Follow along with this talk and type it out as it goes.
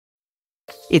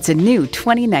It's a new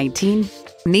 2019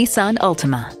 Nissan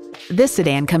Altima. This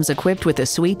sedan comes equipped with a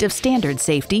suite of standard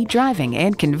safety, driving,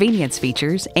 and convenience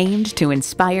features aimed to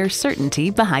inspire certainty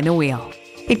behind the wheel.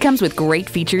 It comes with great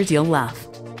features you'll love: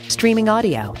 streaming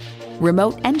audio,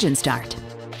 remote engine start,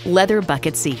 leather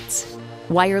bucket seats,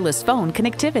 wireless phone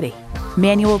connectivity,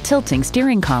 manual tilting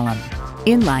steering column,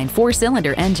 inline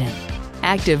 4-cylinder engine,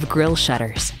 active grille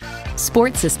shutters,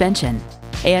 sport suspension,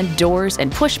 and doors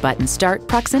and push-button start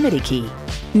proximity key.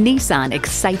 Nissan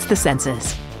excites the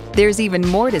senses. There's even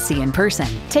more to see in person.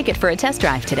 Take it for a test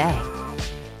drive today.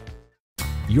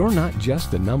 You're not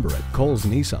just a number at Cowles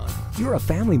Nissan. You're a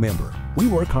family member. We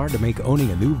work hard to make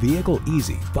owning a new vehicle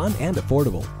easy, fun, and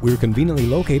affordable. We're conveniently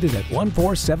located at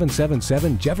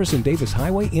 14777 Jefferson Davis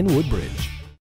Highway in Woodbridge.